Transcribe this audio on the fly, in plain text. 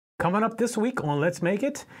Coming up this week on Let's Make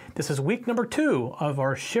It, this is week number 2 of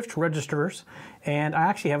our shift registers, and I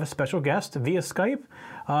actually have a special guest via Skype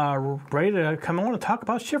ready to come on and talk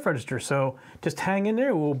about shift registers. So just hang in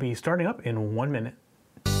there. We'll be starting up in 1 minute.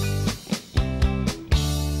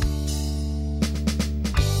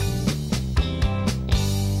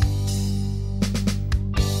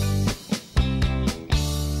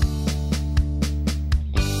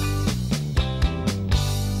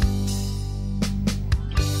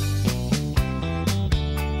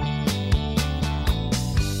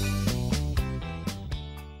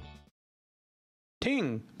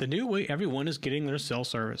 Ting, the new way everyone is getting their cell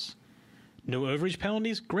service. No overage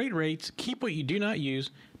penalties, great rates, keep what you do not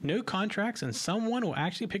use, no contracts, and someone will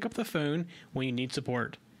actually pick up the phone when you need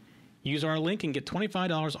support. Use our link and get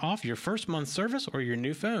 $25 off your first month's service or your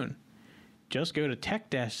new phone. Just go to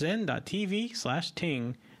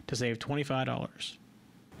tech-zen.tv/ting to save $25.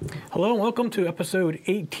 Hello and welcome to episode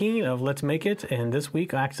 18 of Let's Make It, and this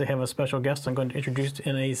week I actually have a special guest I'm going to introduce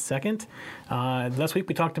in a second. Last week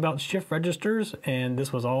we talked about shift registers, and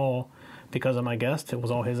this was all because of my guest. It was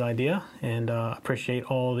all his idea, and I appreciate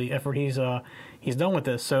all the effort he's done with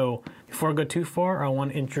this. So before I go too far, I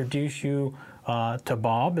want to introduce you to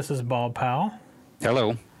Bob. This is Bob Powell.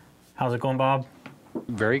 Hello. How's it going, Bob?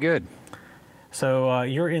 Very good. So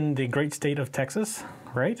you're in the great state of Texas,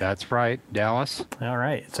 right? That's right, Dallas. All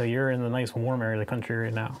right. So you're in the nice warm area of the country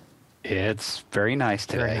right now. It's very nice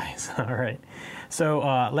today. Very nice. All right. So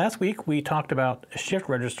last week we talked about shift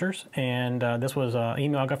registers, and this was an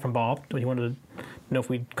email I got from Bob. He wanted to know if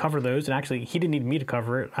we'd cover those, and actually he didn't need me to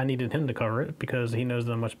cover it. I needed him to cover it because he knows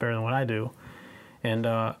them much better than what I do. And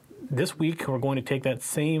this week we're going to take that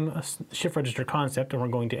same shift register concept, and we're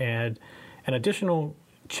going to add an additional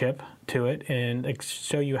chip to it and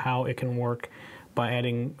show you how it can work by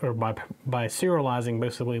adding or by serializing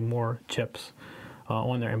basically more chips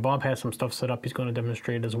on there. And Bob has some stuff set up. He's going to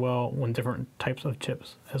demonstrate as well on different types of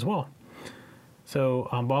chips as well. So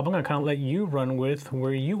Bob, I'm going to kind of let you run with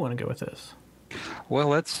where you want to go with this. Well,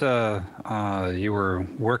 let's. You were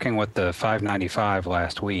working with the 595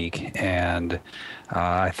 last week, and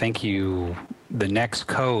I think the next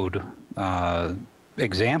code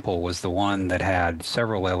example was the one that had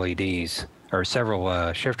several LEDs or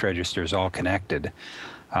several shift registers all connected.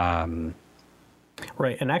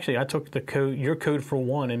 Right, and actually I took your code for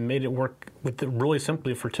one and made it work with really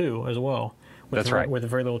simply for two as well. That's right. With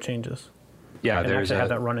very little changes. Yeah, and I have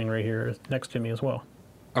that running right here next to me as well.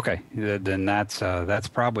 Okay, then that's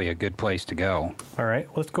probably a good place to go. All right,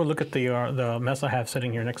 let's go look at the mess I have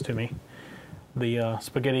sitting here next to me. The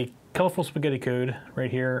colorful spaghetti code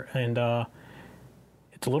right here, and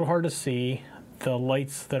it's a little hard to see the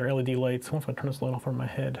lights that are LED lights. I wonder if I turn this light off on my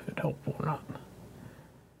head, if it helps or not.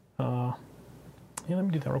 Yeah, let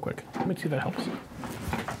me do that real quick. Let me see if that helps.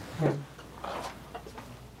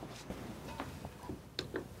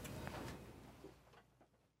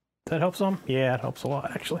 That helps some? Yeah, it helps a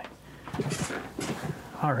lot, actually.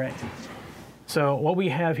 All right. So what we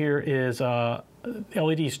have here is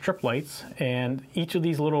LED strip lights, and each of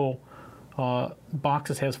these little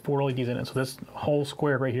boxes has 4 LEDs in it. So this whole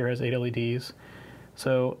square right here has 8 LEDs.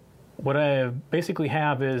 So what I basically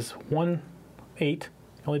have is 8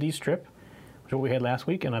 LED strip, which is what we had last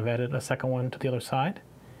week, and I've added a second one to the other side.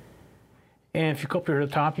 And if you go up here to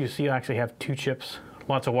the top, you see I actually have 2 chips,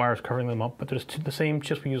 lots of wires covering them up, but there's the same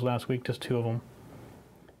chips we used last week, just 2 of them.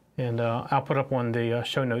 And I'll put up on the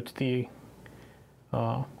show notes the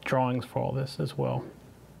drawings for all this as well.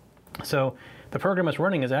 So the program that's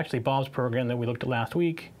running is actually Bob's program that we looked at last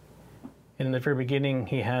week. And in the very beginning,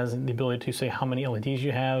 he has the ability to say how many LEDs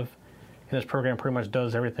you have, and this program pretty much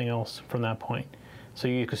does everything else from that point. So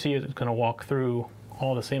you can see it's going to walk through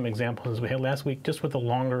all the same examples as we had last week, just with a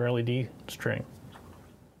longer LED string.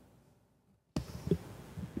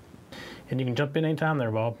 And you can jump in anytime there,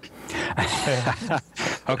 Bob.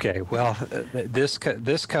 Okay, well, this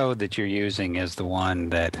code that you're using is the one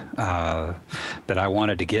that that I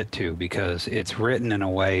wanted to get to, because it's written in a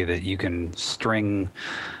way that you can string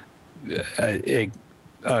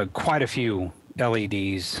quite a few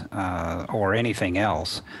LEDs or anything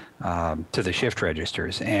else to the shift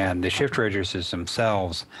registers. And the shift registers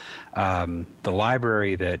themselves, the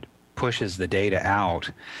library that pushes the data out,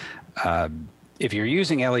 if you're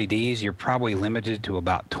using LEDs, you're probably limited to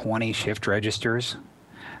about 20 shift registers,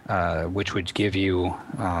 which would give you,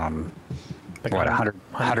 Like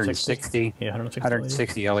 160? Yeah,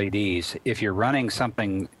 160 LEDs. If you're running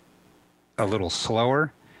something a little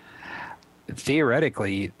slower,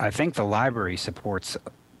 theoretically, I think the library supports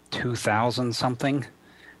 2,000 something.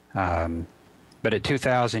 But at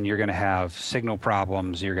 2000, you're going to have signal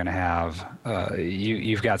problems. You're going to have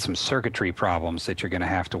you've got some circuitry problems that you're going to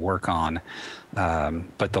have to work on.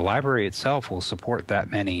 But the library itself will support that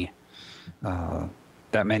many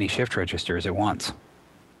shift registers at once.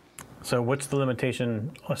 So what's the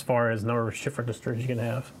limitation as far as number of shift registers you can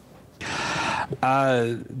have?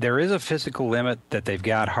 There is a physical limit that they've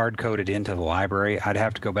got hard-coded into the library. I'd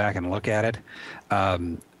have to go back and look at it.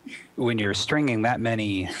 When you're stringing that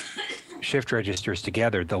many shift registers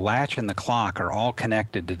together, the latch and the clock are all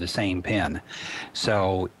connected to the same pin.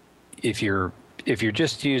 So if you're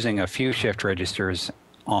just using a few shift registers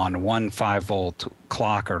on one 5-volt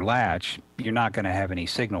clock or latch, you're not going to have any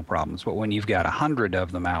signal problems. But when you've got 100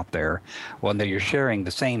 of them out there, well, you're sharing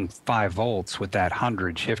the same 5 volts with that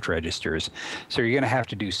 100 shift registers. So you're going to have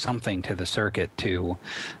to do something to the circuit to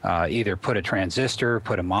either put a transistor,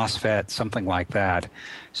 put a MOSFET, something like that.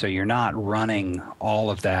 So you're not running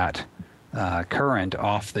all of that current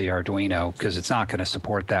off the Arduino, because it's not going to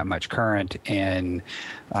support that much current, and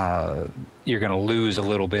you're going to lose a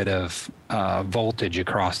little bit of voltage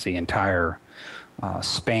across the entire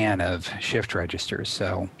span of shift registers.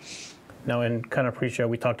 So now, in kind of pre-show,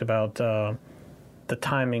 we talked about the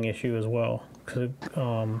timing issue as well. Can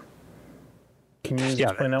you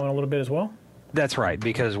explain that one a little bit as well? That's right,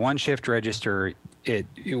 because one shift register,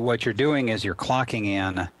 what you're doing is you're clocking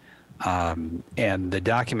in. And the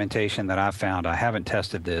documentation that I've found, I haven't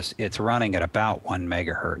tested this, it's running at about 1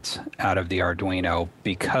 megahertz out of the Arduino,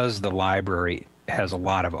 because the library has a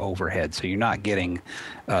lot of overhead. So you're not getting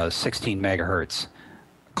 16 megahertz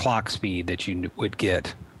clock speed that you would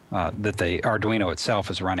get that the Arduino itself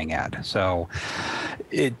is running at. So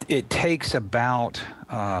it takes about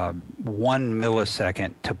 1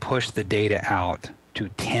 millisecond to push the data out to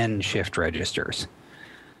 10 shift registers.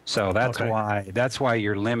 So that's why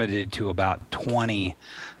you're limited to about 20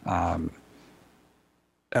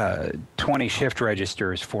 shift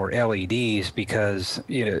registers for LEDs, because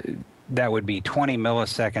that would be 20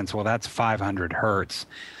 milliseconds. Well, that's 500 hertz,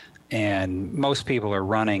 and most people are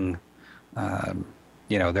running,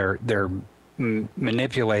 they're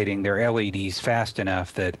manipulating their LEDs fast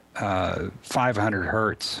enough that 500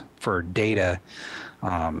 hertz for data,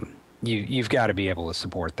 you've got to be able to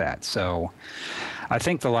support that. So I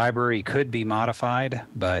think the library could be modified,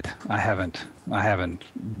 but I haven't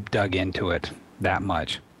dug into it that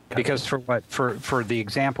much. Because for the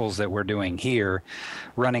examples that we're doing here,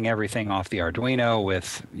 running everything off the Arduino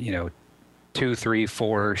with 2, 3,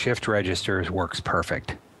 4 shift registers works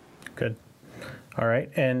perfect. Good. All right.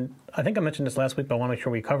 And I think I mentioned this last week, but I want to make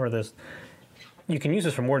sure we cover this. You can use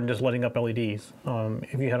this for more than just lighting up LEDs.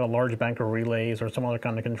 If you had a large bank of relays or some other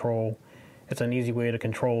kind of control, it's an easy way to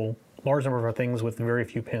control large number of things with very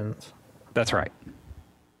few pins. That's right.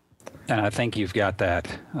 And I think you've got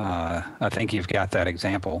that. I think you've got that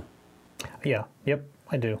example. Yeah. Yep.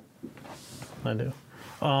 I do.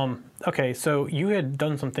 Okay. So you had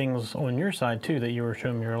done some things on your side too that you were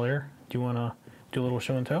showing me earlier. Do you want to do a little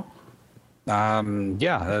show and tell?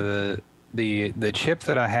 Yeah. The chip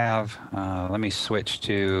that I have. Let me switch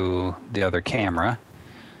to the other camera.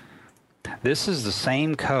 This is the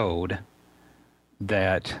same code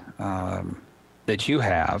that you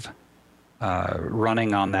have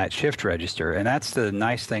running on that shift register, and that's the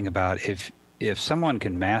nice thing about if someone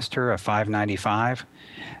can master a 595,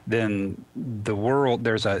 then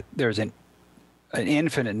there's an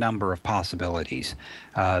infinite number of possibilities.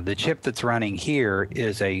 The chip that's running here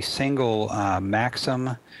is a single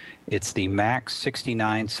Maxim. It's the Max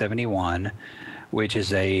 6971, which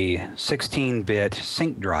is a 16-bit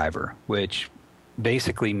sync driver, which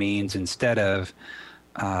basically means instead of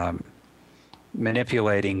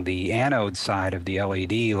manipulating the anode side of the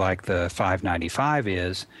LED like the 595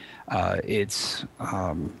 is, it's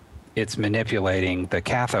manipulating the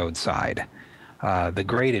cathode side. The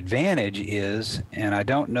great advantage is, and I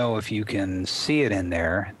don't know if you can see it in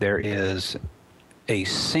there, there is a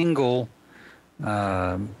single,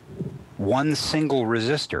 one single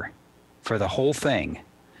resistor for the whole thing.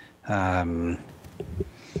 Don't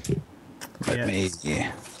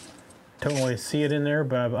really see it in there,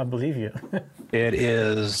 but I believe you. It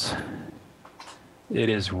is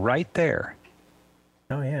right there.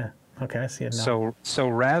 Oh yeah. Okay, I see it now. So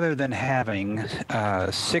rather than having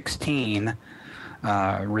 16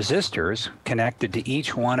 resistors connected to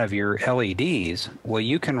each one of your LEDs, well,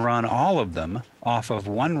 you can run all of them off of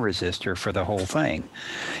one resistor for the whole thing.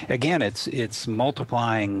 Again, it's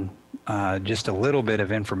multiplying just a little bit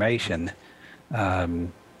of information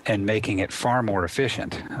and making it far more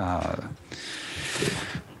efficient.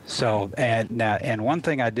 And one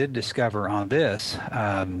thing I did discover on this,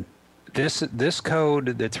 this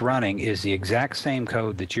code that's running is the exact same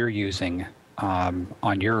code that you're using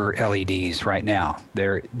on your LEDs right now.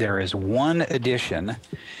 There is one addition,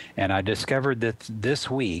 and I discovered that this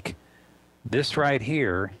week. This right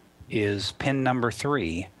here is pin number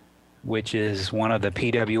 3, which is one of the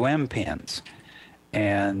PWM pins,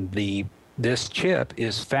 and this chip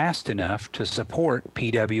is fast enough to support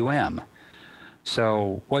PWM.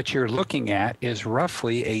 So what you're looking at is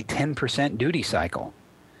roughly a 10% duty cycle.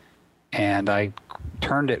 And I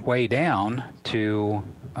turned it way down to,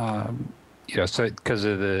 so because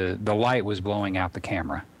of the light was blowing out the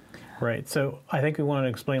camera. Right. So I think we want to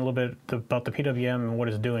explain a little bit about the PWM and what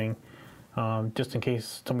it's doing, just in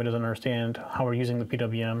case somebody doesn't understand how we're using the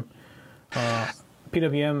PWM.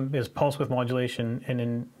 PWM is pulse width modulation, and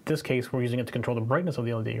in this case, we're using it to control the brightness of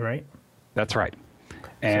the LED, right? That's right.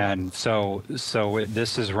 And so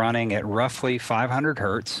this is running at roughly 500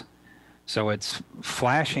 hertz. So it's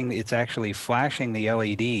flashing. It's actually flashing the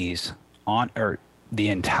LEDs on, or the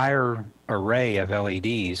entire array of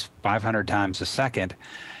LEDs 500 times a second,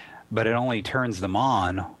 but it only turns them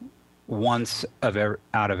on once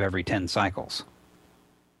out of every 10 cycles.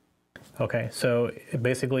 Okay, so it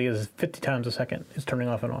basically is 50 times a second it's turning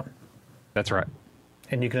off and on. That's right.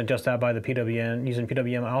 And you can adjust that by the PWM, using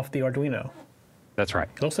PWM off the Arduino. That's right.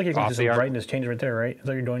 It looks like you can do some brightness change right there, right? Is that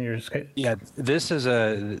what you're doing? Yeah, this is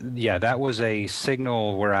that was a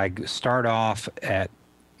signal where I start off at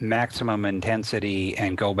maximum intensity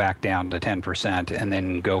and go back down to 10%, and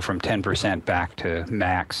then go from 10% back to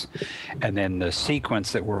max. And then the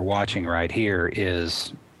sequence that we're watching right here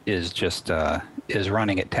is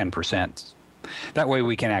running at 10%. That way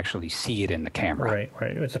we can actually see it in the camera. Right.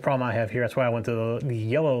 It's a problem I have here. That's why I went to the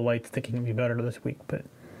yellow lights thinking it'd be better this week, but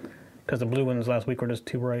because the blue ones last week were just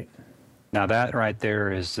too bright. Now that right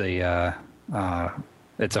there is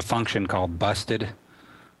it's a function called busted,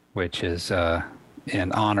 which is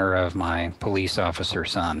in honor of my police officer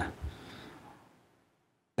son.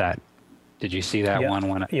 Did you see that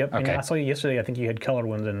one? Yep. Okay. And I saw you yesterday. I think you had colored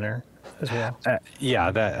ones in there as well.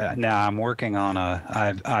 Now I'm working on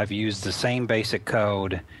I've used the same basic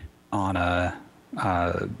code on a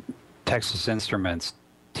Texas Instruments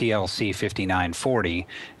TLC 5940,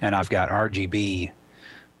 and I've got RGB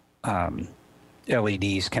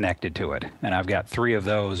LEDs connected to it, and I've got 3 of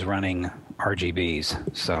those running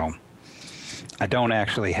RGBs. So I don't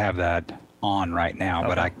actually have that on right now,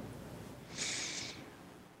 but I.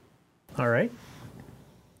 All right.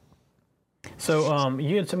 So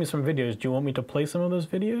you had sent me some videos. Do you want me to play some of those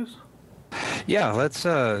videos? Yeah, let's.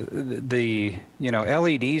 LEDs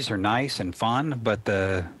are nice and fun, but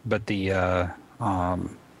the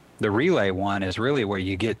relay one is really where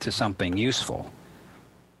you get to something useful.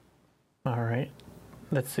 All right.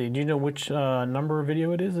 Let's see. Do you know which number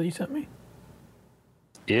video it is that you sent me?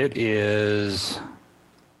 It is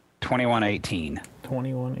 2118.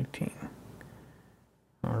 2118.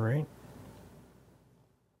 All right.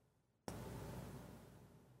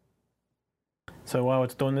 So while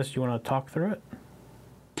it's doing this, you want to talk through it?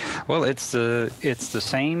 Well, it's the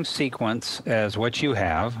same sequence as what you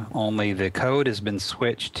have, only the code has been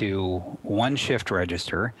switched to 1 shift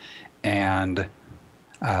register and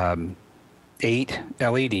 8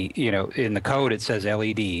 LED. In the code it says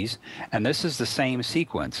LEDs, and this is the same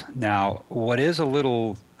sequence. Now, what is a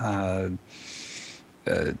little odd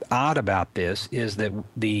about this is that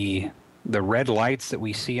the red lights that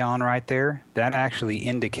we see on right there, that actually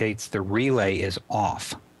indicates the relay is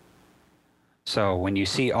off. So when you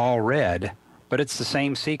see all red, but it's the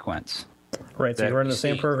same sequence. Right, so you're running the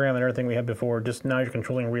same program and everything we had before, just now you're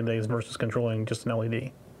controlling relays versus controlling just an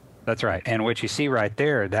LED. That's right. And what you see right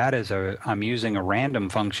there, that is I'm using a random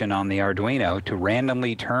function on the Arduino to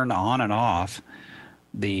randomly turn on and off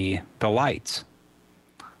the lights,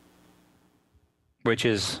 which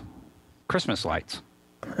is Christmas lights.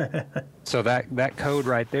 So that code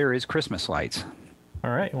right there is Christmas lights.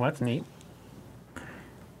 All right, well, that's neat.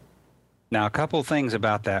 Now, a couple things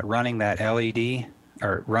about that, running that LED,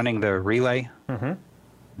 or running the relay,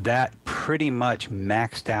 that pretty much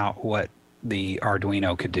maxed out what the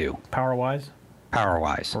Arduino could do. Power-wise?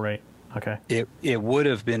 Power-wise. Right, okay. It would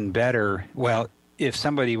have been better, well, if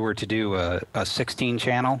somebody were to do a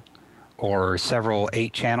 16-channel or several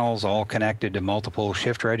 8 channels all connected to multiple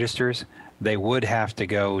shift registers, they would have to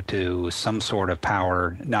go to some sort of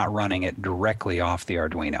power, not running it directly off the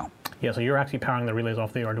Arduino. Yeah, so you're actually powering the relays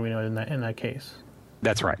off the Arduino in that case.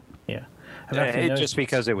 That's right. Yeah. Just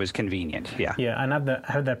because it was convenient, yeah. Yeah, and I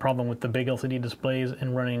had that problem with the big LCD displays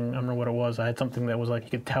and running, I don't know what it was, I had something that was like you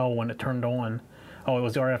could tell when it turned on. Oh, it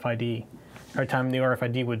was the RFID. Every time the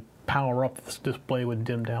RFID would power up, this display would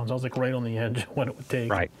dim down. So I was like right on the edge of what it would take.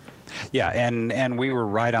 Right. Yeah, and we were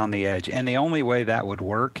right on the edge. And the only way that would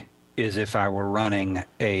work is if I were running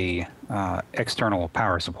a external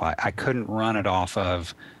power supply. I couldn't run it off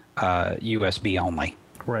of USB only.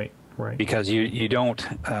 Right. Right. Because you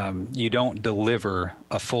don't deliver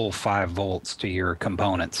a full 5 volts to your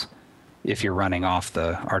components if you're running off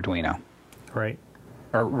the Arduino. Right.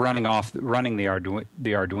 Or running the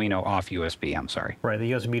Arduino off USB. I'm sorry. Right.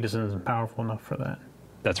 The USB just isn't powerful enough for that.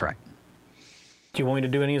 That's right. Do you want me to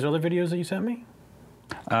do any of these other videos that you sent me?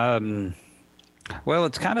 Well,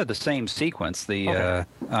 it's kind of the same sequence. The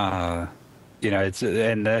Okay.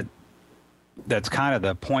 that's kind of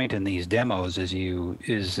the point in these demos is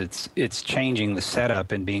it's changing the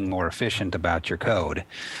setup and being more efficient about your code.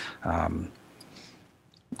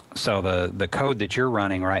 So the code that you're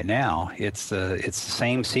running right now, it's the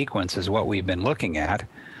same sequence as what we've been looking at,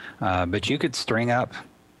 but you could string up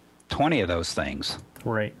 20 of those things,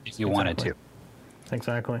 Right. if you wanted to.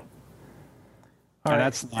 Exactly. And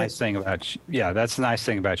that's the nice thing about that's the nice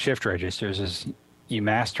thing about shift registers is you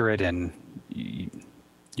master it and you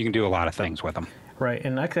can do a lot of things with them. Right,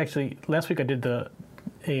 and actually, last week I did a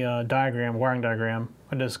wiring diagram.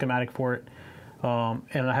 I did a schematic for it,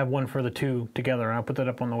 and I have one for the two together, and I'll put that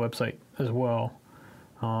up on the website as well.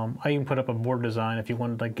 I even put up a board design if you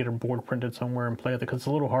wanted to get a board printed somewhere and play with it, because it's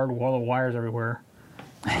a little hard with all the wires everywhere.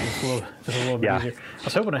 Just a little bit easier. I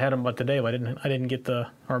was hoping I had them by today, but I didn't get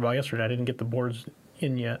by yesterday. I didn't get the boards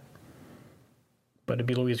in yet. But it'd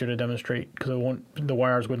be a little easier to demonstrate because the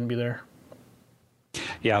wires wouldn't be there.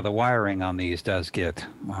 Yeah, the wiring on these does get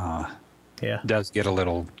a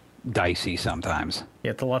little dicey sometimes.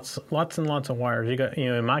 Yeah, it's lots and lots of wires. You got,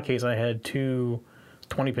 in my case, I had two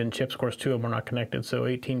 20-pin chips. Of course, 2 of them are not connected, so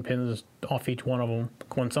 18 pins off each one of them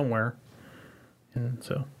going somewhere. And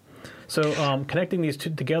so connecting these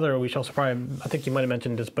two together, we shall probably, I think you might have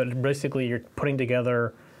mentioned this, but basically you're putting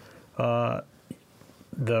together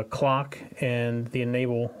the clock and the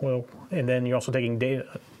enable, and then you're also taking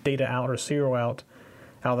data out or serial out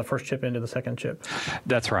of the first chip into the second chip.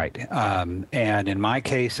 That's right. And in my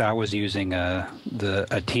case, I was using a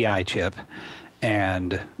TI chip,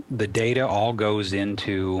 and the data all goes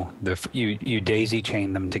into you daisy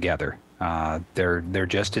chain them together. They're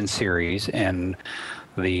just in series, and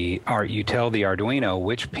you tell the Arduino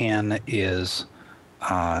which pin is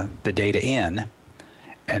the data in,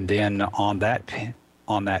 and then on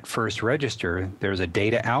that first register, there's a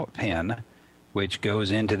data out pin, which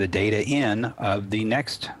goes into the data in of the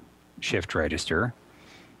next shift register,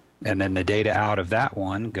 and then the data out of that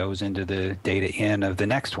one goes into the data in of the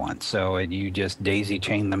next one. So you just daisy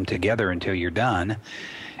chain them together until you're done,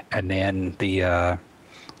 and then the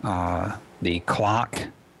clock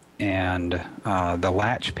and the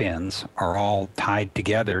latch pins are all tied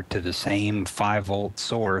together to the same 5-volt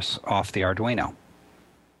source off the Arduino.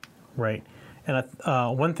 Right. And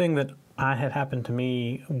one thing that had happened to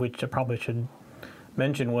me, which I probably should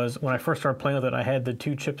mention, was when I first started playing with it, I had the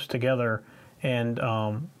 2 chips together, and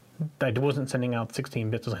I wasn't sending out 16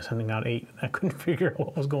 bits, I was sending out 8. I couldn't figure out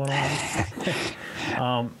what was going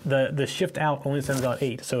on. The shift out only sends out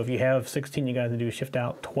 8, so if you have 16, you got to do shift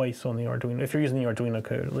out twice on the Arduino, if you're using the Arduino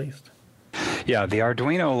code at least. Yeah, the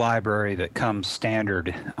Arduino library that comes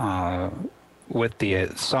standard with the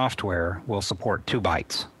software will support 2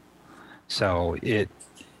 bytes. So it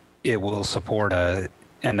will support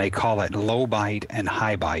and they call it low byte and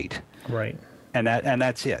high byte. Right. And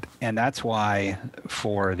that's it. And that's why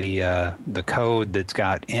for the code that's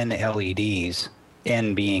got N LEDs,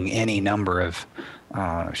 N being any number of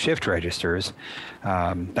shift registers,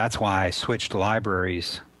 that's why I switched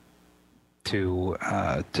libraries to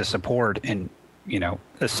support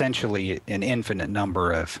essentially an infinite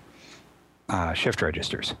number of shift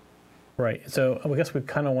registers. Right. So I guess we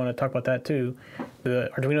kind of want to talk about that too.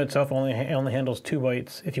 The Arduino itself only handles 2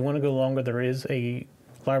 bytes. If you want to go longer, there is a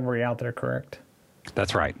library out there, correct?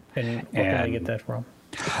 That's right. And where can I get that from?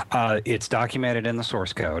 It's documented in the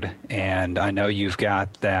source code, and I know you've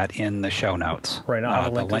got that in the show notes. Right. I'll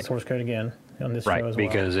have a link to the source code again on this show as well. Right,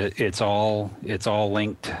 because it's all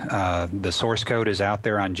linked. The source code is out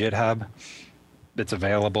there on GitHub. It's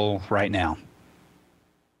available right now.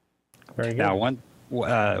 Very good. Now,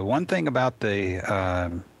 one thing about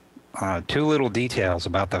the 2 little details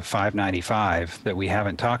about the 595 that we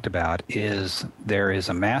haven't talked about is there is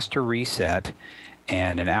a master reset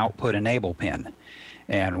and an output enable pin.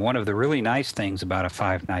 And one of the really nice things about a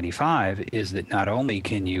 595 is that not only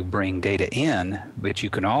can you bring data in, but you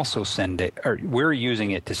can also we're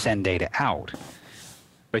using it to send data out,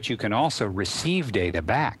 but you can also receive data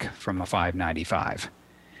back from a 595.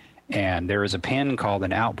 And there is a pin called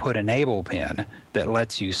an output enable pin that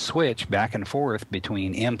lets you switch back and forth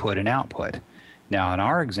between input and output. Now, in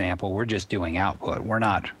our example, we're just doing output. We're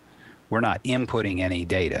not inputting any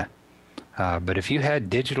data. But if you had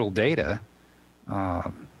digital data,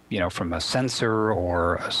 from a sensor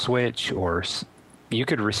or a switch, you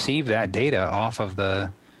could receive that data off of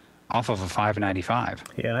a 595.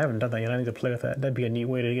 Yeah, and I haven't done that yet. I need to play with that. That'd be a neat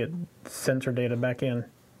way to get sensor data back in.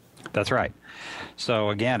 That's right.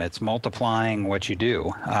 So again, it's multiplying what you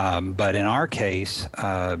do. But in our case,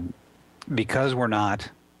 because we're not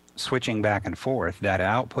switching back and forth, that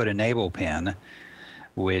output enable pin,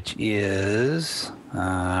 which is,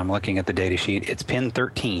 I'm looking at the data sheet, it's pin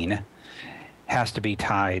 13, has to be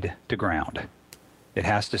tied to ground. It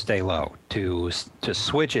has to stay low. To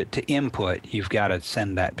switch it to input, you've got to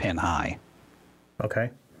send that pin high.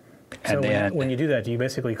 Okay. And so then, when you do that, do you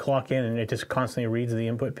basically clock in and it just constantly reads the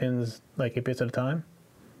input pins like 8 bits at a time?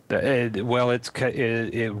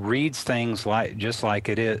 It reads things just like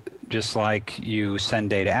you send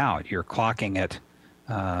data out. You're clocking it.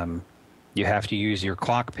 You have to use your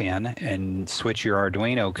clock pin and switch your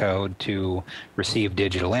Arduino code to receive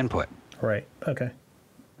digital input. Right. Okay.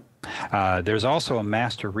 There's also a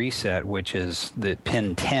master reset, which is the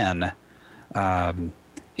pin 10.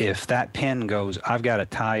 If that pin goes, I've got it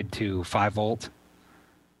tied to 5 volt.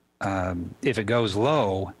 If it goes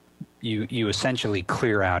low, you essentially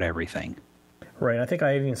clear out everything. Right. I think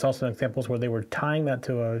I even saw some examples where they were tying that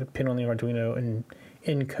to a pin on the Arduino and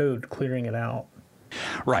in code clearing it out.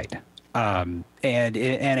 Right. And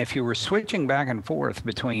if you were switching back and forth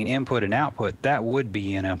between input and output, that would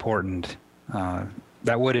be an important.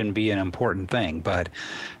 That wouldn't be an important thing, but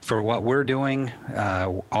for what we're doing,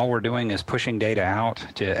 all we're doing is pushing data out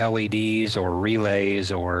to LEDs or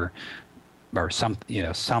relays or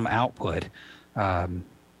some output.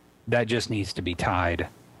 That just needs to be tied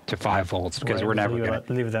to 5 volts because we're never going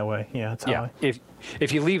to leave it that way. Yeah, that's how. Yeah,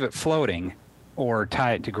 if you leave it floating or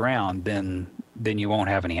tie it to ground, then you won't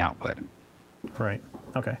have any output. Right.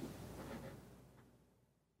 Okay.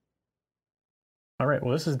 All right.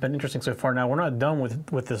 Well, this has been interesting so far. Now we're not done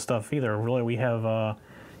with this stuff either. Really, we have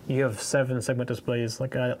you have 7 segment displays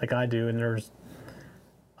like I do, and there's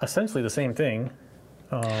essentially the same thing.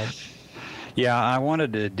 Yeah, I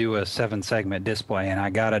wanted to do a 7 segment display, and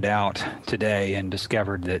I got it out today and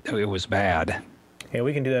discovered that it was bad. Yeah,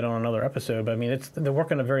 we can do that on another episode. But I mean, they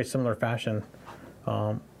work in a very similar fashion.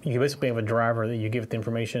 You basically have a driver that you give it the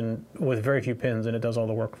information with very few pins, and it does all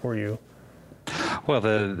the work for you. Well,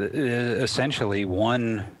 essentially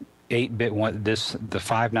one 8-bit the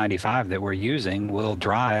 595 that we're using will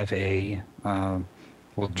drive a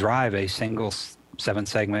single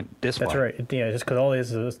 7-segment display. That's right. Yeah, just because all it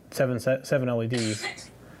is seven LEDs.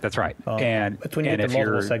 That's right. And it's when you get the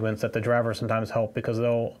multiple segments that the drivers sometimes help, because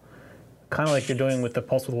they'll kind of like you're doing with the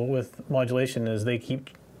pulse width modulation is they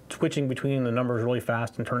keep switching between the numbers really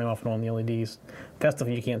fast and turning off and on the LEDs. That's the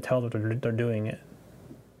thing you can't tell that they're doing it.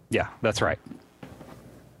 Yeah, that's right.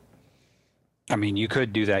 I mean, you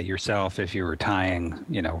could do that yourself if you were tying,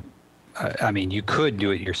 you could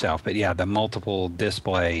do it yourself, but yeah, the multiple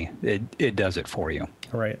display, it does it for you.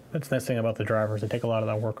 Right. That's the nice thing about the drivers. They take a lot of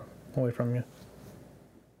that work away from you.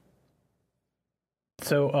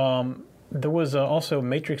 So there was also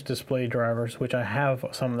matrix display drivers, which I have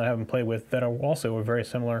some that I haven't played with that are also very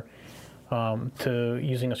similar to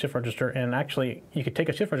using a shift register. And actually, you could take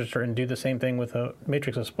a shift register and do the same thing with a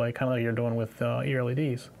matrix display, kind of like you're doing with your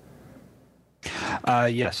LEDs.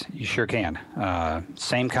 Yes, you sure can.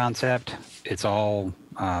 Same concept. It's all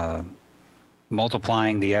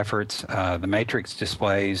multiplying the efforts. The matrix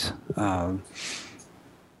displays,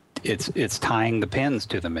 it's tying the pins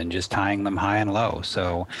to them and just tying them high and low.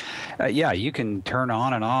 So, yeah, you can turn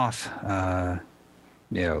on and off.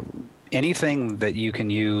 Anything that you can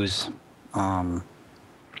use.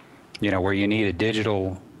 Where you need a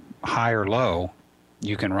digital high or low,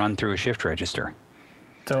 you can run through a shift register.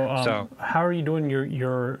 So how are you doing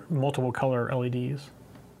your multiple color LEDs?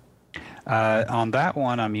 On that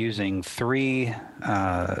one, I'm using 3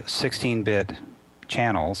 16-bit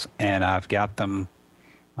channels, and I've got them.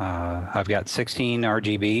 I've got 16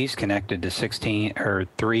 RGBs connected to 3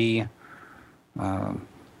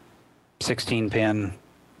 16-pin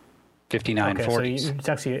 5940s. So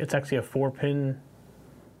it's actually a 4-pin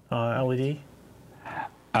LED.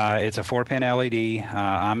 It's a 4-pin LED.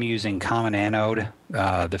 I'm using common anode.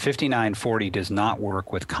 The 5940 does not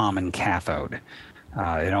work with common cathode.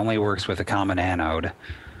 It only works with a common anode.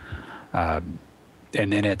 And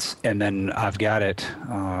then I've got it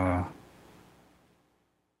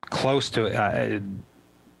close to.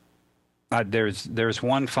 there's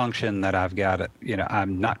one function that I've got,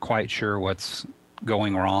 I'm not quite sure what's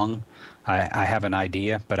going wrong. I have an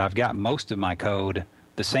idea, but I've got most of my code,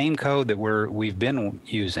 the same code that we've been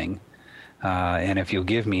using. And if you'll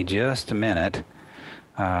give me just a minute,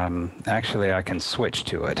 actually I can switch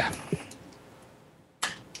to it.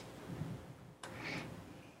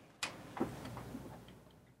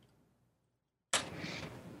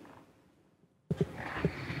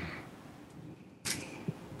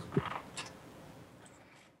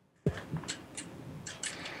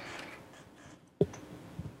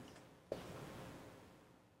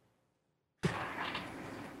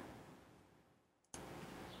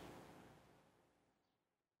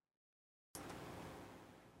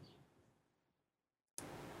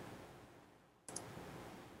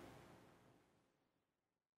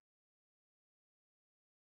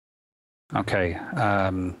 Okay,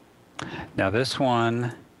 now this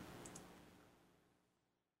one,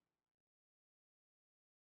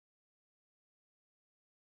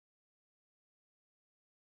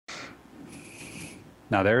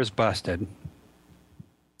 now there's busted,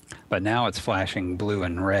 but now it's flashing blue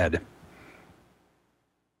and red.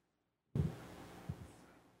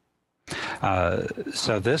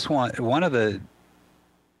 So this one of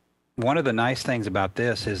the nice things about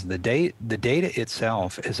this is the data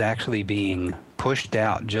itself is actually being pushed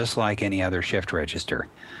out just like any other shift register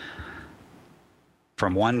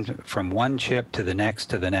from one chip to the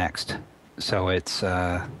next. So it's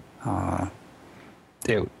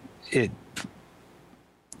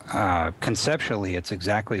conceptually it's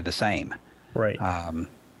exactly the same. Right.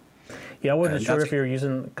 Yeah, I wasn't sure if you were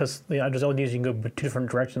using, because there's LEDs, you can go two different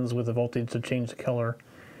directions with the voltage to change the color.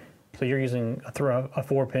 So you're using a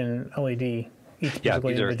 4-pin LED, each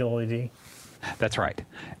basically individual LED. That's right.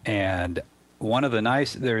 And one of the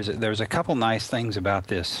there's a couple nice things about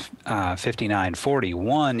this 5940.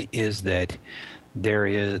 One is that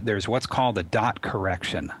there's what's called a dot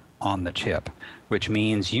correction on the chip, which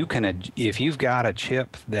means you can, if you've got a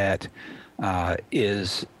chip that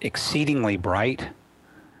is exceedingly bright,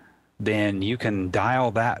 then you can dial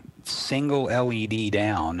that single LED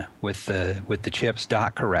down with the chip's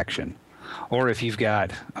dot correction. Or if you've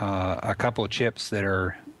got a couple of chips that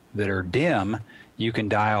are dim, you can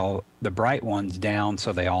dial the bright ones down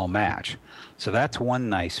so they all match. So that's one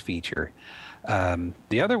nice feature.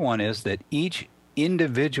 The other one is that each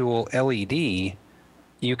individual LED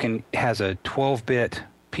has a 12-bit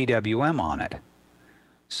PWM on it.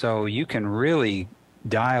 So you can really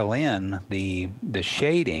dial in the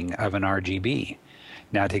shading of an RGB.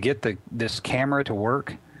 Now, to get this camera to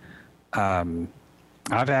work, I've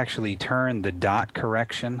actually turned the dot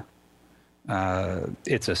correction.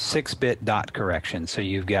 It's a 6-bit dot correction, so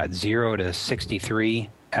you've got 0 to 63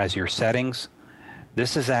 as your settings.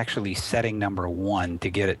 This is actually setting number 1 to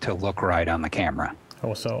get it to look right on the camera.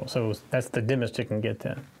 Oh, so that's the dimmest it can get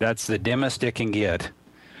then. That's the dimmest it can get.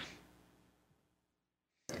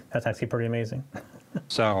 That's actually pretty amazing.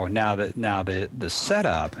 So now the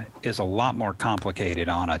setup is a lot more complicated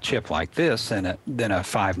on a chip like this than a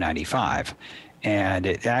 595, and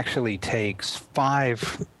it actually takes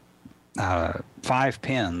five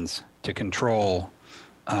pins to control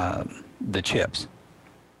the chips,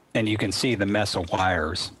 and you can see the mess of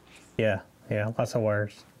wires. Yeah, lots of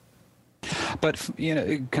wires. But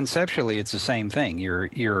conceptually, it's the same thing. You're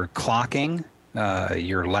clocking.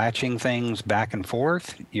 You're latching things back and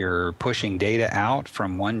forth. You're pushing data out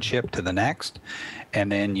from one chip to the next, and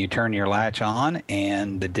then you turn your latch on,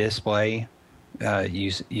 and the display,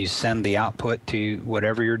 you send the output to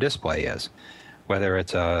whatever your display is, whether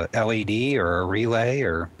it's a LED or a relay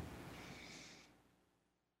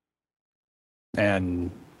and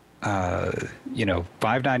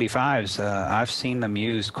 595s. I've seen them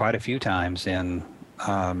used quite a few times in,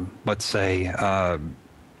 let's say,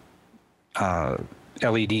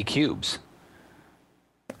 LED cubes.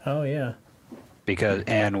 Oh yeah.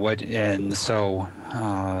 So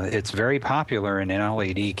it's very popular in an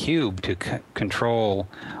LED cube to control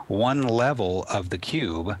one level of the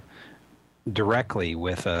cube directly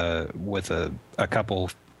with a couple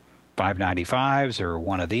 595s or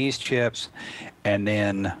one of these chips, and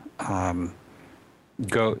then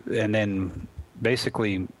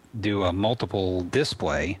basically do a multiple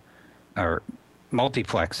display or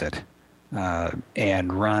multiplex it.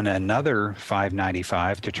 And run another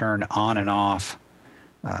 595 to turn on and off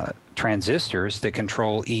transistors that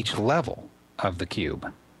control each level of the cube.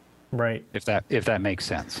 Right. If that makes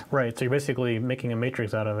sense. Right. So you're basically making a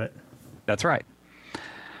matrix out of it. That's right.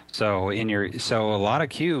 So a lot of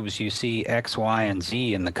cubes you see X, Y, and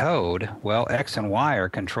Z in the code. Well, X and Y are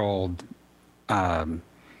controlled on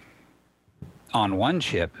one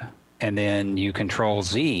chip, and then you control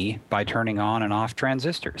Z by turning on and off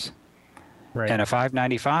transistors. Right. And a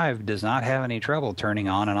 595 does not have any trouble turning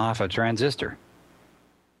on and off a transistor.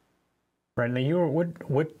 Right. Now, you were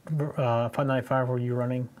what 595 were you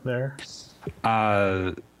running there?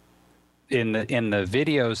 In the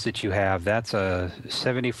videos that you have, that's a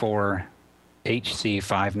 74 HC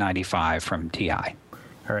 595 from TI. All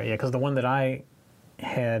right. Yeah, because the one that I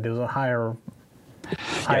had, it was a higher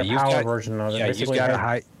power version of it. Yeah, basically you've got a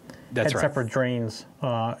high. That's right. Separate drains,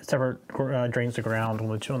 drains to ground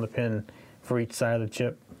on the pin for each side of the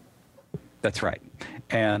chip. That's right.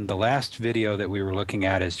 And the last video that we were looking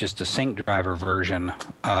at is just a sync driver version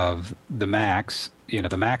of the Max,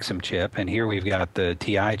 the Maxim chip, and here we've got the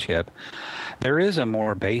TI chip. There is a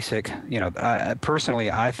more basic, personally,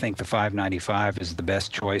 I think the 595 is the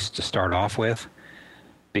best choice to start off with,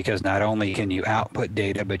 because not only can you output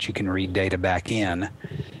data, but you can read data back in,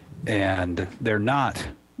 and they're not,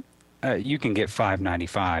 you can get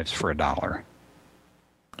 595s for $1.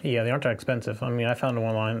 Yeah, they aren't that expensive. I mean, I found them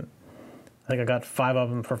online. I think I got 5 of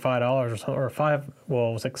them for $5 or so, or 5. Well,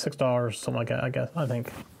 it was like $6, something like that. I guess. I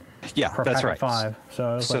think. Yeah, for a that's pack right. Of 5.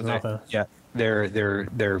 So it's like nothing. Yeah,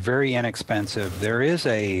 they're very inexpensive. There is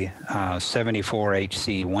a 74 HC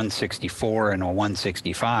 164 and a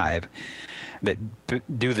 165 that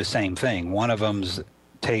do the same thing. One of them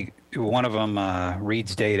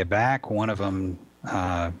reads data back. One of them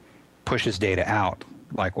pushes data out,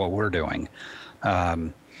 like what we're doing.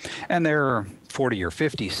 And they're 40 or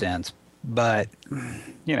 50 cents, but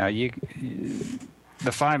the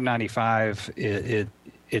 595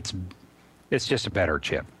 it's just a better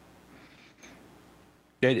chip.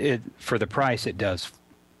 It for the price it does.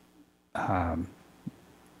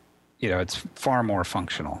 It's far more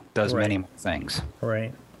functional. Does many more things.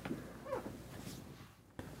 Right.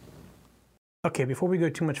 Okay, before we go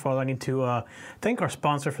too much farther, I need to thank our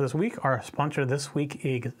sponsor for this week. Our sponsor this week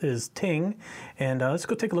is Ting, and let's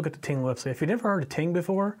go take a look at the Ting website. If you've never heard of Ting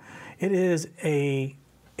before, it is a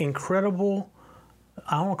incredible,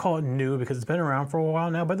 I don't want to call it new because it's been around for a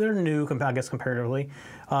while now, but they're new, I guess, comparatively,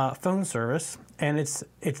 phone service, and it's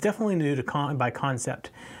definitely new by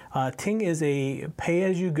concept. Ting is a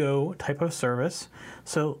pay-as-you-go type of service,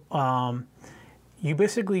 so you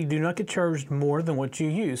basically do not get charged more than what you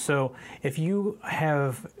use. So if you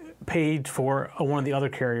have paid for one of the other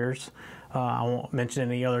carriers, I won't mention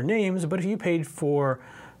any other names, but if you paid for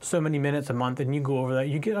so many minutes a month and you go over that,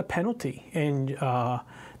 you get a penalty, and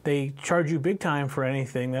they charge you big time for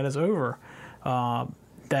anything that is over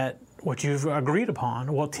that what you've agreed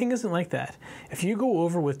upon. Well, Ting isn't like that. If you go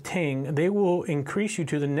over with Ting, they will increase you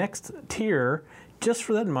to the next tier just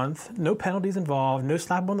for that month. No penalties involved, no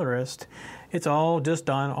slap on the wrist. It's all just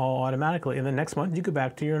done all automatically. And the next month you go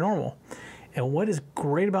back to your normal. And what is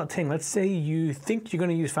great about Ting, let's say you think you're going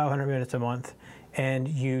to use 500 minutes a month and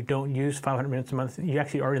you don't use 500 minutes a month, you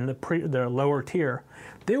actually are in the lower tier.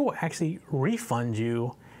 They will actually refund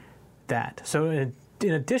you that. So in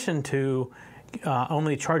addition to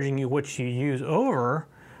only charging you what you use over,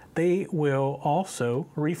 they will also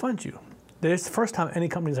refund you. It's the first time any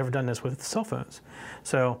company's ever done this with cell phones.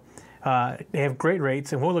 So they have great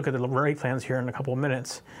rates, and we'll look at the rate plans here in a couple of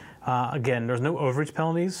minutes. Again, there's no overage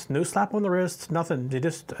penalties, no slap on the wrist, nothing.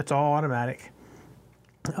 It's all automatic.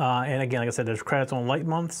 And again, like I said, there's credits on light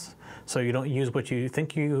months, so you don't use what you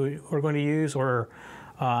think you are going to use,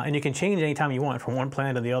 and you can change anytime you want from one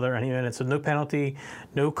plan to the other any minute. So no penalty,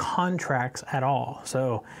 no contracts at all.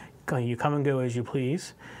 So you come and go as you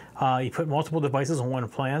please. You put multiple devices on one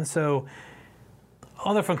plan. So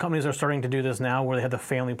other phone companies are starting to do this now, where they have the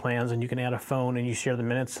family plans and you can add a phone and you share the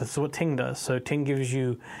minutes. That's what Ting does. So Ting gives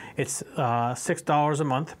you, it's $6 a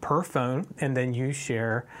month per phone, and then you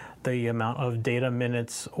share the amount of data,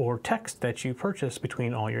 minutes, or text that you purchase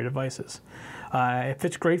between all your devices. It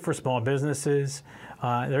fits great for small businesses.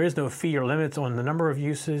 There is no fee or limits on the number of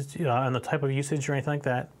usage and the type of usage or anything like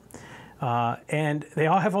that. And they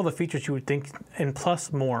all have all the features you would think, and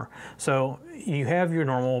plus more. So you have your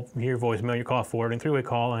voicemail, your call forwarding, three-way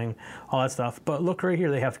calling, all that stuff. But look right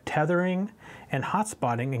here, they have tethering and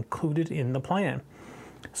hotspotting included in the plan.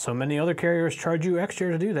 So many other carriers charge you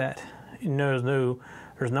extra to do that.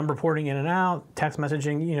 There's number porting in and out, text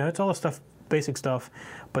messaging, it's all the stuff, basic stuff,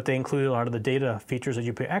 but they include a lot of the data features that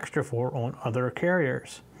you pay extra for on other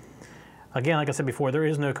carriers. Again, like I said before, there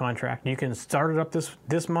is no contract. You can start it up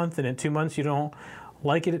this month, and in 2 months you don't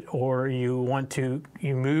like it, or you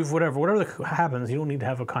move, whatever happens, you don't need to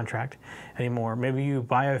have a contract anymore. Maybe you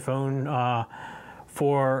buy a phone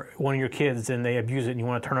for one of your kids and they abuse it and you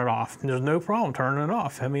want to turn it off. There's no problem turning it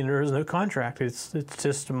off. I mean, there is no contract. It's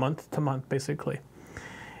just month to month, basically.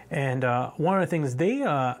 And one of the things they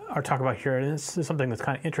are talking about here, and this is something that's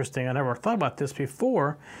kind of interesting, I never thought about this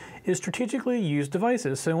before, is strategically used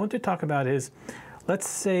devices. So what they talk about is, let's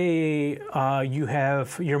say you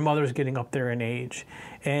have your mother's getting up there in age,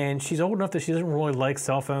 and she's old enough that she doesn't really like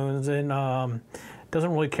cell phones and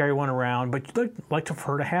doesn't really carry one around, but you'd like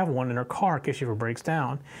for her to have one in her car in case she ever breaks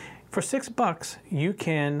down. For $6, you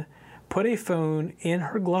can put a phone in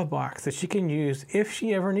her glove box that she can use if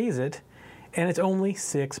she ever needs it, and it's only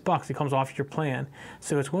 $6. It comes off your plan.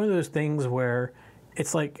 So it's one of those things where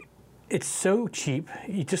it's like, it's so cheap,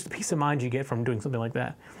 just the peace of mind you get from doing something like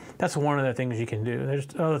that. That's one of the things you can do. There's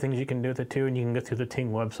other things you can do with it too, and you can go through the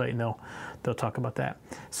Ting website and they'll talk about that.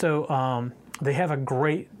 So they have a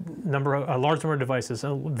large number of devices,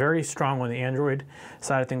 very strong on the Android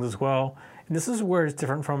side of things as well. And this is where it's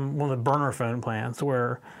different from one of the burner phone plans,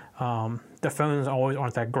 where the phones always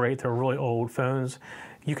aren't that great. They're really old phones.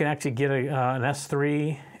 You can actually get an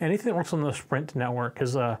S3, anything that works on the Sprint network,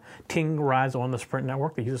 because Ting rides on the Sprint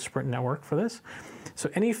network. They use the Sprint network for this. So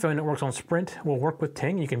any phone that works on Sprint will work with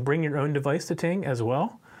Ting. You can bring your own device to Ting as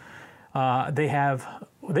well.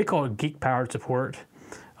 They call it geek-powered support.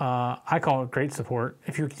 I call it great support.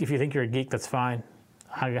 If you think you're a geek, that's fine.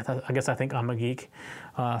 I guess I think I'm a geek.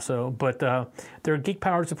 But their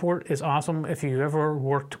geek-powered support is awesome. If you ever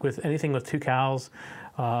worked with anything with Tucals,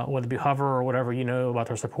 whether it be Hover or whatever, you know about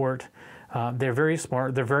their support. They're very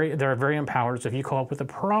smart. They're very empowered. So if you call up with a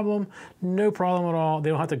problem, no problem at all. They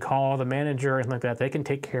don't have to call the manager or anything like that. They can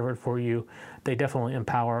take care of it for you. They definitely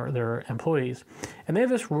empower their employees. And they have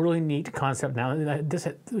this really neat concept now. This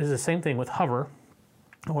is the same thing with Hover,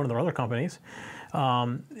 one of their other companies.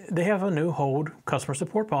 They have a no hold customer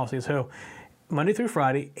support policy. So Monday through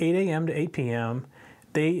Friday, 8 a.m. to 8 p.m.,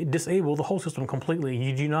 they disable the whole system completely.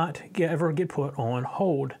 You do not ever get put on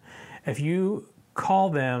hold. If you call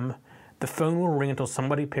them, the phone will ring until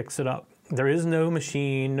somebody picks it up. There is no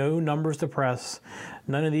machine, no numbers to press,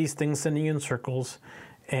 none of these things sending you in circles.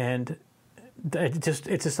 And it's just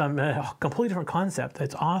a completely different concept.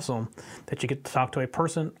 It's awesome that you get to talk to a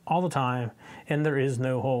person all the time and there is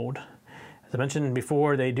no hold. As I mentioned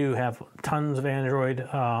before, they do have tons of Android.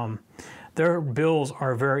 Their bills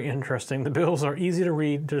are very interesting. The bills are easy to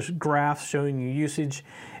read. There's graphs showing you usage.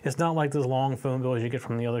 It's not like those long phone bills you get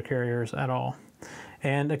from the other carriers at all.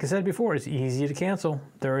 And like I said before, it's easy to cancel.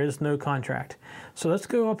 There is no contract. So let's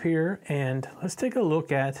go up here and let's take a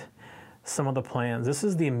look at some of the plans. This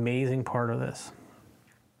is the amazing part of this.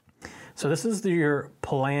 So this is your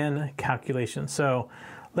plan calculation. So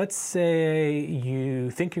let's say you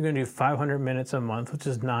think you're going to do 500 minutes a month, which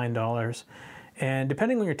is $9. And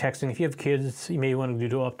depending on your texting, if you have kids, you may want to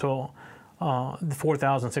do up to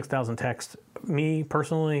 4,000, 6,000 texts. Me,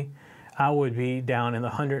 personally, I would be down in the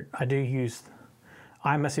 100. I do use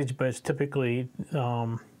iMessage, but it's typically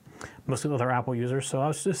most of the other Apple users. So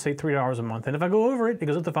I'll just say $3 a month. And if I go over it, it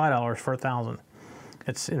goes up to $5 for 1,000.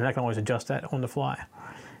 And I can always adjust that on the fly.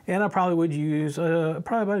 And I probably would use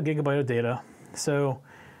probably about a gigabyte of data. So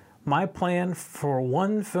my plan for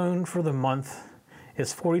one phone for the month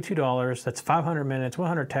is $42. That's 500 minutes,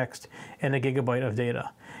 100 text, and a gigabyte of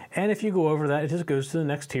data. And if you go over that, it just goes to the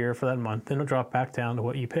next tier for that month. Then it'll drop back down to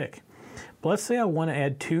what you pick. But let's say I want to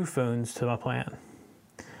add 2 phones to my plan.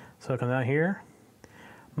 So I come down here.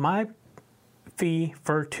 My fee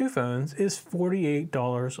for 2 phones is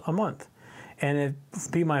 $48 a month. And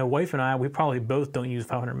it'd be my wife and I, we probably both don't use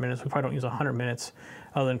 500 minutes. We probably don't use 100 minutes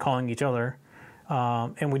other than calling each other.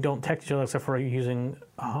 And we don't text each other except for using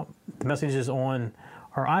the messages on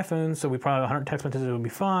our iPhones. So we probably 100 text messages would be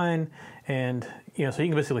fine. And so you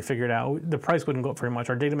can basically figure it out. The price wouldn't go up very much.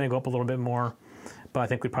 Our data may go up a little bit more, but I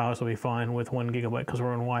think we'd probably still be fine with 1 gigabyte because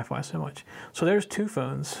we're on Wi-Fi so much. So there's 2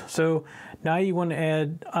 phones. So now you want to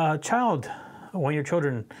add one of your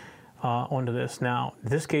children onto this. Now, in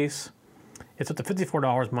this case, it's up to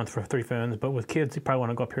 $54 a month for 3 phones, but with kids, you probably want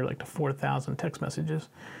to go up here like to 4,000 text messages.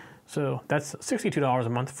 So that's $62 a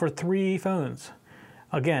month for 3 phones.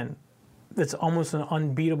 Again, it's almost an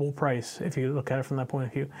unbeatable price if you look at it from that point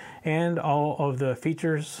of view. And all of the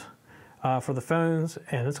features for the phones.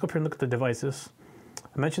 And let's go up here and look at the devices.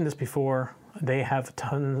 I mentioned this before. They have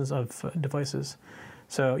tons of devices.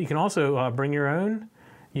 So you can also bring your own.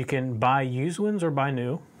 You can buy used ones or buy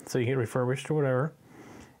new. So you get refurbished or whatever.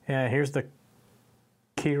 And here's the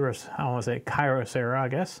Kyocera, I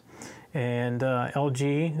guess. And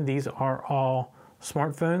LG, these are all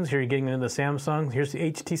smartphones. Here you're getting into the Samsung. Here's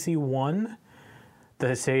the HTC One.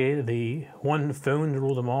 They say the one phone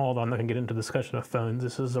ruled them all, although I'm not going to get into discussion of phones.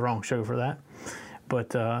 This is the wrong show for that.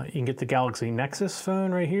 But you can get the Galaxy Nexus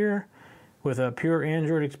phone right here with a pure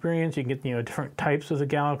Android experience. You can get different types of the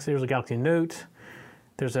Galaxy. There's a Galaxy Note.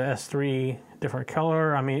 There's a S3 different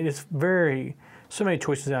color. I mean, it's so many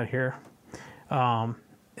choices out here.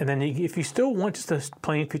 And then if you still want just a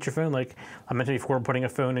plain feature phone, like I mentioned before, putting a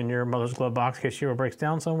phone in your mother's glove box in case she ever breaks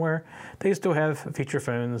down somewhere, they still have feature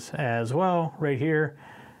phones as well right here.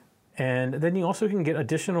 And then you also can get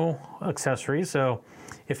additional accessories. So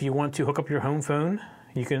if you want to hook up your home phone,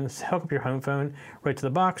 you can hook up your home phone right to the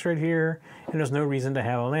box right here. And there's no reason to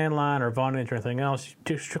have a landline or Vonage or anything else.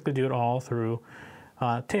 You strictly do it all through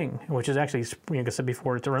Ting, which is actually, like I said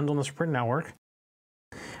before, it runs on the Sprint network.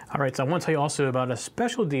 All right, so I want to tell you also about a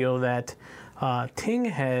special deal that Ting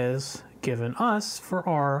has given us for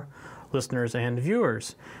our listeners and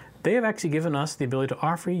viewers. They have actually given us the ability to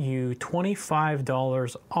offer you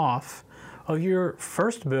 $25 off of your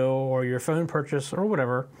first bill or your phone purchase or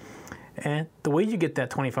whatever. And the way you get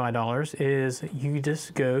that $25 is you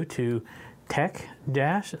just go to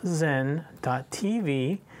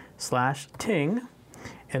tech-zen.tv/Ting.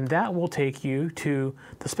 And that will take you to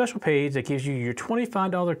the special page that gives you your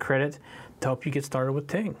 $25 credit to help you get started with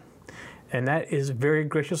Ting. And that is very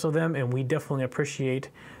gracious of them, and we definitely appreciate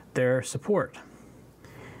their support.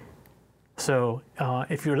 So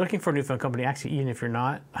if you're looking for a new phone company, actually, even if you're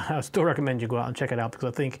not, I still recommend you go out and check it out, because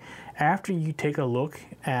I think after you take a look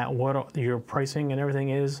at what your pricing and everything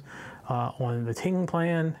is on the Ting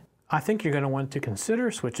plan, I think you're going to want to consider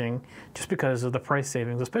switching just because of the price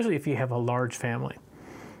savings, especially if you have a large family.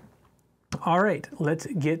 All right, let's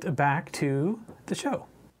get back to the show.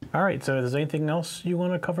 All right, so is there anything else you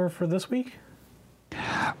want to cover for this week?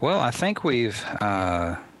 Well, I think we've,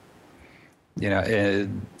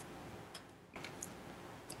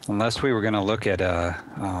 unless we were going to look at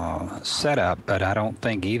a setup, but I don't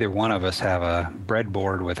think either one of us have a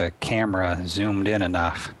breadboard with a camera zoomed in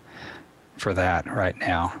enough for that right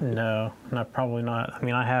now. No, probably not. I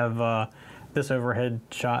mean, I have this overhead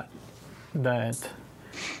shot that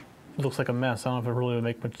looks like a mess. I don't know if it really would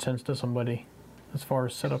make much sense to somebody as far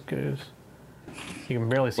as setup goes. You can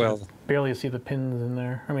barely see the pins in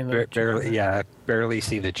there. I mean, barely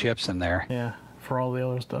see the chips in there. Yeah, for all the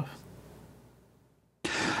other stuff.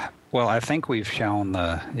 Well, I think we've shown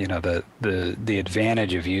the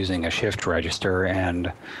advantage of using a shift register,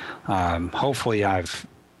 and hopefully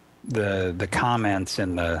the comments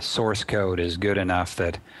in the source code is good enough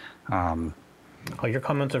that. Oh, your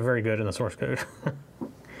comments are very good in the source code.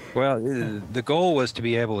 Well, the goal was to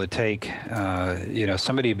be able to take,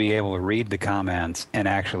 somebody be able to read the comments and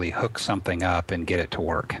actually hook something up and get it to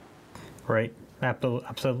work. Right.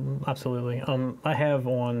 Absolutely. I have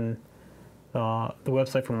on the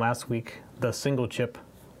website from last week the single chip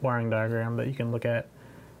wiring diagram that you can look at,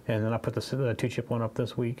 and then I put the two chip one up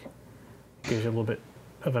this week. Gives you a little bit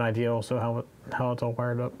of an idea also how it's all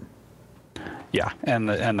wired up. Yeah, and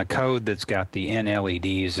the code that's got the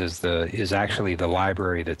NLEDs is actually the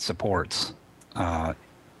library that supports an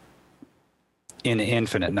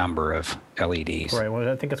infinite number of LEDs. Right. Well,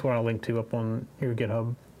 I think that's what I'll link to up on your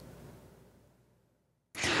GitHub.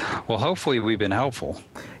 Well, hopefully we've been helpful.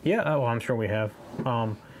 Yeah. Well, I'm sure we have.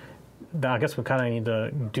 I guess we kind of need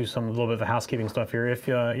to do a little bit of housekeeping stuff here. If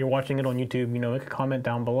you're watching it on YouTube, make a comment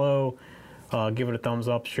down below. Give it a thumbs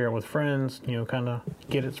up, share it with friends, kind of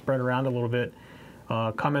get it spread around a little bit.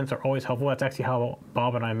 Comments are always helpful. That's actually how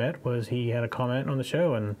Bob and I met, was he had a comment on the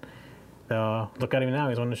show, and look at him now,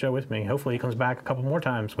 he's on the show with me. Hopefully he comes back a couple more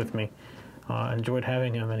times with me. Enjoyed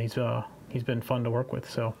having him, and he's been fun to work with.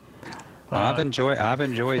 So I've enjoyed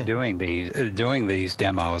doing these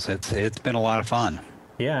demos. It's been a lot of fun.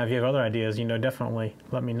 Yeah, if you have other ideas, definitely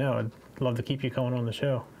let me know. I'd love to keep you coming on the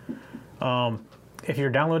show. If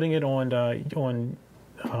you're downloading it on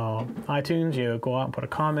iTunes, go out and put a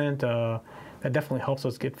comment. That definitely helps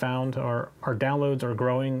us get found. Our downloads are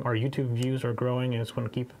growing. Our YouTube views are growing, and it's going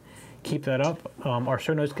to keep that up. Our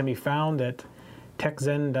show notes can be found at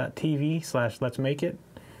techzen.tv/letsmakeit,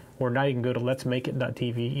 or now you can go to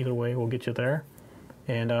letsmakeit.tv. Either way, we'll get you there.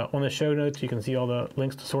 And on the show notes, you can see all the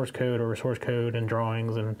links to source code and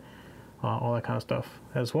drawings and all that kind of stuff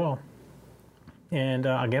as well. And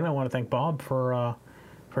again, I want to thank Bob for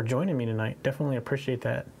joining me tonight. Definitely appreciate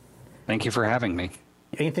that. Thank you for having me.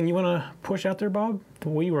 Anything you want to push out there, Bob?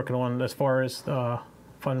 What are you working on as far as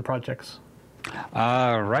fun projects?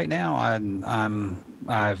 Right now, I'm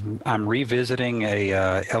revisiting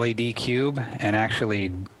a LED cube, and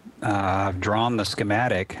actually I've drawn the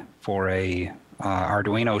schematic for a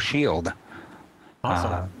Arduino Shield.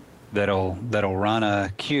 Awesome. That'll run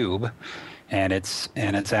a cube. And it's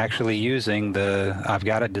actually using I've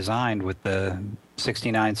got it designed with the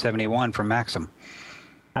 6971 from Maxim.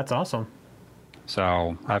 That's awesome.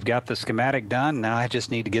 So I've got the schematic done. Now I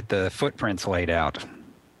just need to get the footprints laid out.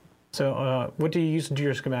 So what do you use to do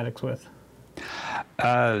your schematics with?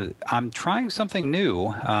 I'm trying something new.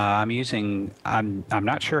 I'm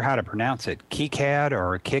not sure how to pronounce it, KiCad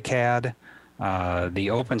or KiCad, the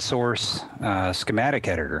open source schematic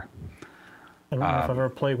editor. I don't know if I've ever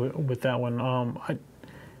played with that one.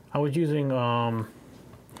 I was using, well,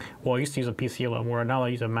 I used to use a PC a lot more. Now I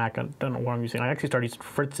use a Mac. I don't know what I'm using. I actually started using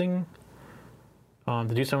Fritzing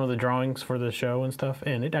to do some of the drawings for the show and stuff,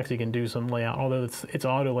 and it actually can do some layout. Although its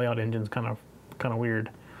auto layout engine's kind of weird.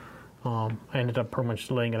 I ended up pretty much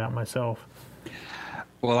laying it out myself.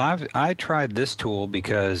 Well, I tried this tool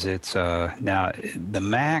because it's now the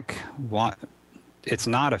Mac. It's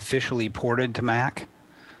not officially ported to Mac,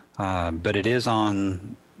 but it is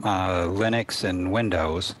on Linux and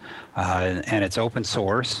Windows, and it's open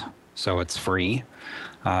source, so it's free.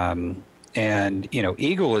 And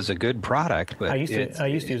Eagle is a good product, but I used to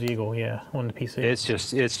use Eagle, yeah, on the PC.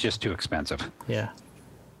 It's just too expensive. Yeah.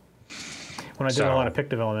 When I did a lot of PIC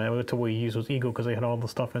development, the we used was Eagle because they had all the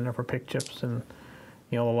stuff in there for PIC chips, and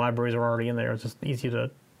the libraries are already in there. It's just easy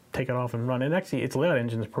to take it off and run. And actually, its layout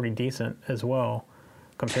engine is pretty decent as well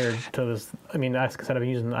compared to this. I mean, I said I've been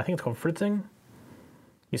using, I think it's called Fritzing.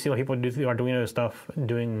 You see, people do the Arduino stuff,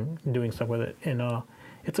 doing stuff with it, and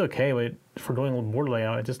it's okay, but for doing board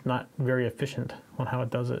layout, it's just not very efficient on how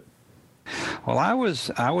it does it. Well, I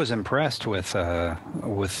was impressed with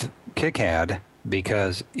KiCad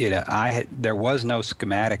because there was no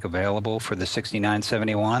schematic available for the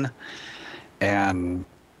 6971, and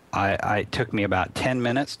it took me about 10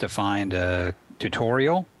 minutes to find a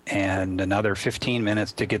tutorial and another 15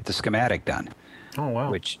 minutes to get the schematic done. Oh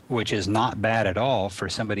wow! Which is not bad at all for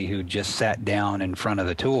somebody who just sat down in front of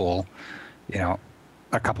the tool, a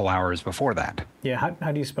couple hours before that. Yeah,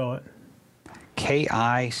 how do you spell it?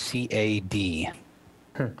 KiCad.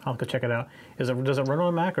 I'll have to check it out. Does it run on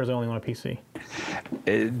a Mac or is it only on a PC?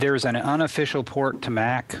 There's an unofficial port to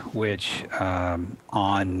Mac, which I'm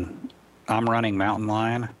running Mountain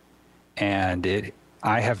Lion, and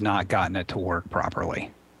I have not gotten it to work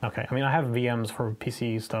properly. Okay, I mean I have VMs for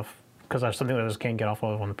PC stuff because there's something that I just can't get off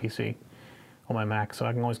of on the PC on my Mac, so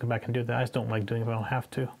I can always go back and do that. I just don't like doing it if I don't have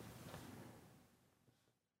to.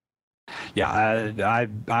 Yeah,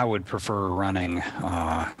 I would prefer running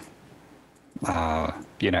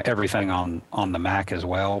everything on the Mac as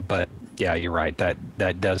well, but yeah, you're right,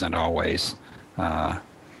 that doesn't always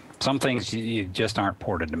some things you just aren't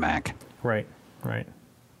ported to Mac. Right.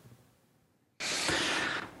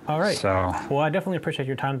 All right. So, well, I definitely appreciate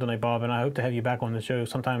your time tonight, Bob, and I hope to have you back on the show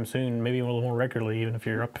sometime soon, maybe a little more regularly, even if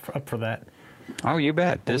you're up for that. Oh, you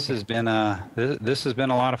bet. This has been a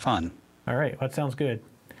lot of fun. All right, well, that sounds good.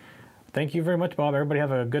 Thank you very much, Bob. Everybody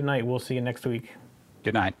have a good night. We'll see you next week.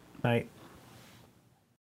 Good night. Night.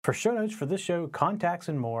 For show notes for this show, contacts,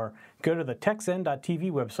 and more, go to the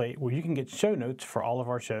TechZen.tv website where you can get show notes for all of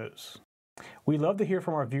our shows. We love to hear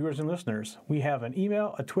from our viewers and listeners. We have an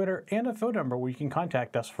email, a Twitter, and a phone number where you can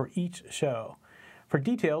contact us for each show. For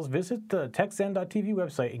details, visit the TechZen.tv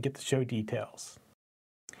website and get the show details.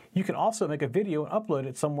 You can also make a video and upload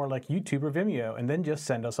it somewhere like YouTube or Vimeo and then just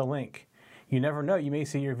send us a link. You never know, you may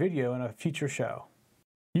see your video in a future show.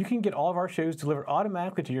 You can get all of our shows delivered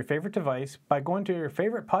automatically to your favorite device by going to your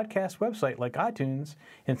favorite podcast website like iTunes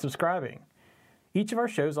and subscribing. Each of our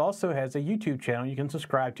shows also has a YouTube channel you can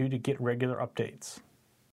subscribe to get regular updates.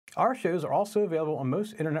 Our shows are also available on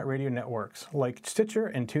most internet radio networks like Stitcher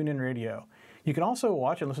and TuneIn Radio. You can also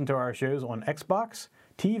watch and listen to our shows on Xbox,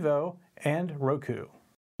 TiVo, and Roku.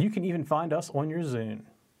 You can even find us on your Zune.